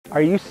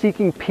Are you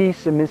seeking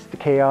peace amidst the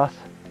chaos?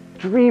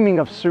 Dreaming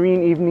of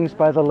serene evenings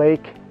by the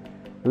lake?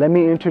 Let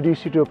me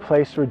introduce you to a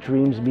place where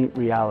dreams meet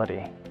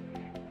reality.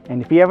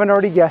 And if you haven't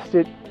already guessed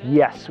it,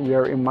 yes, we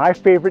are in my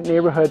favorite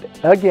neighborhood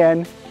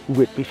again,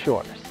 Whitby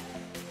Shores.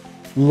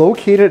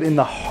 Located in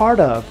the heart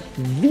of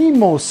the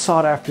most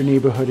sought after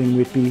neighborhood in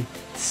Whitby,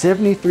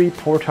 73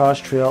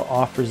 Portage Trail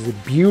offers the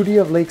beauty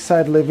of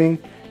lakeside living,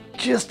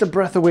 just a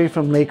breath away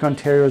from Lake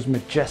Ontario's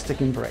majestic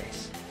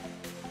embrace.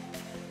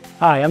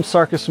 Hi, I'm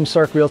Sarkis from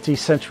Sark Realty,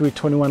 Century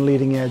 21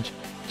 Leading Edge.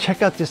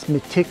 Check out this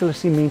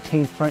meticulously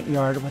maintained front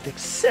yard with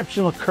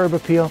exceptional curb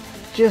appeal,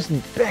 just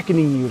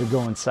beckoning you to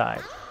go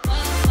inside.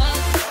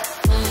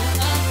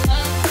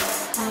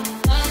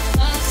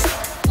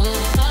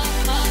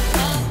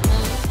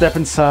 Step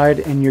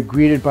inside and you're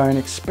greeted by an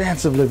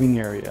expansive living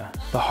area.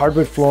 The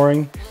hardwood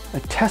flooring, a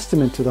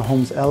testament to the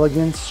home's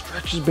elegance,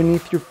 stretches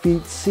beneath your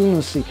feet,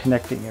 seamlessly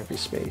connecting every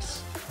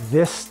space.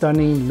 This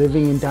stunning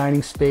living and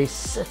dining space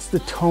sets the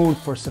tone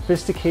for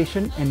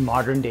sophistication and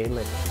modern day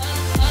living.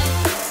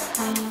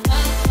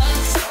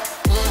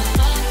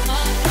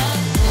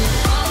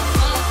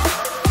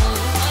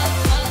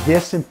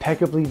 This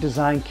impeccably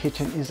designed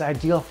kitchen is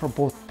ideal for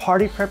both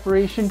party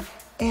preparation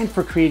and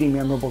for creating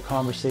memorable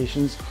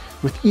conversations.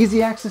 With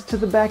easy access to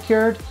the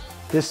backyard,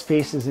 this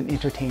space is an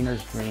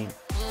entertainer's dream.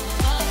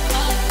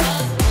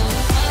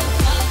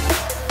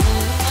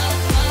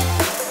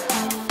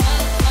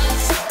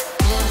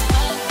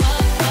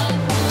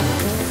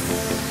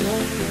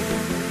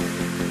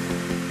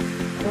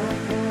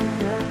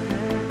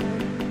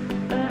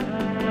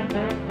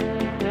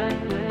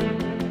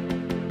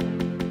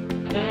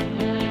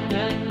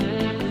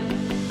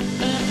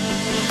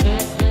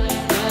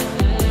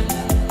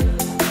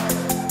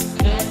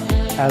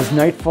 As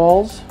night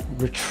falls,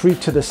 retreat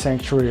to the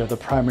sanctuary of the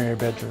primary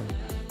bedroom,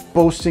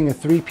 boasting a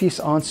 3-piece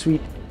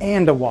ensuite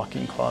and a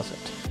walk-in closet.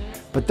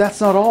 But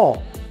that's not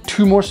all.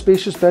 2 more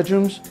spacious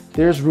bedrooms,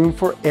 there's room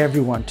for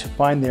everyone to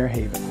find their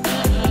haven.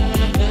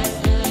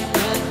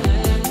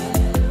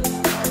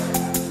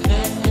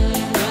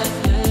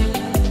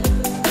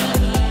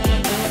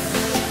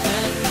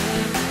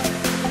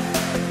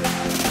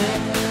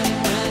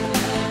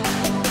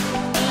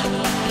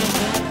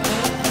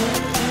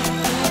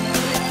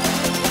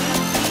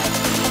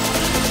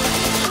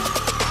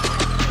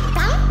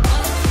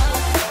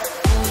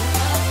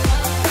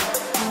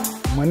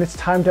 When it's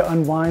time to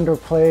unwind or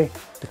play,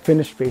 the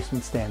finished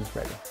basement stands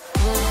ready.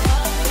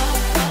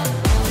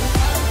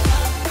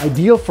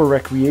 Ideal for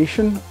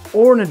recreation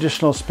or an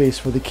additional space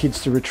for the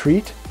kids to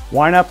retreat,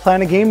 why not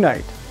plan a game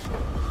night?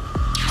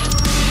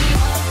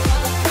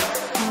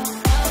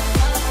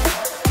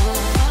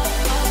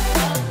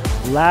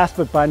 Last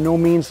but by no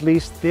means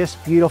least, this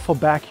beautiful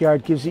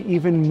backyard gives you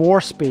even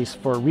more space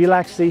for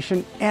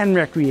relaxation and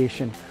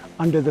recreation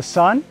under the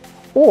sun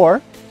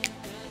or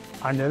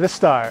under the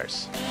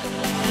stars.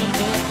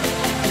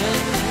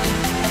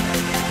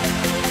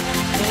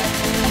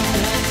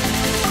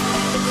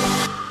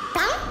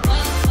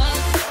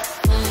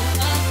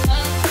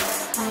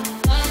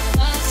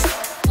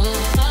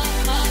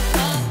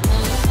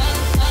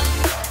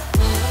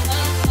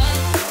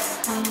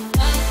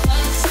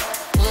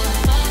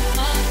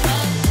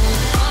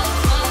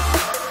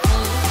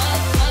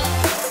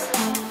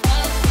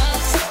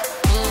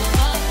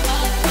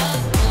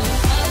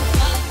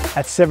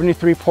 At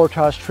 73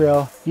 Portage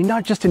Trail, you're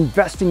not just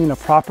investing in a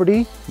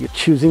property, you're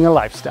choosing a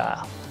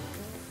lifestyle.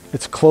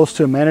 It's close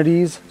to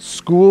amenities,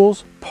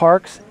 schools,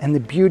 parks, and the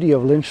beauty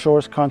of Lynn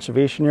Shore's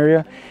conservation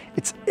area.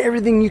 It's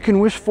everything you can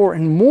wish for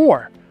and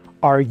more.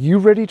 Are you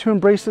ready to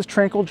embrace this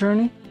tranquil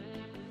journey?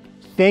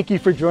 Thank you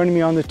for joining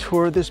me on the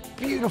tour of this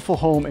beautiful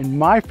home in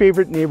my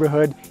favorite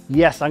neighborhood.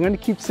 Yes, I'm going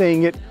to keep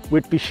saying it,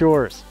 Whitby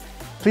Shores.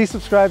 Please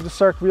subscribe to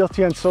Sark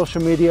Realty on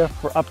social media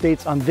for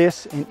updates on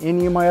this and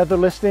any of my other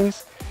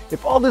listings.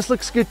 If all this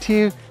looks good to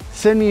you,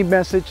 send me a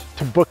message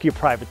to book your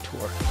private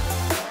tour.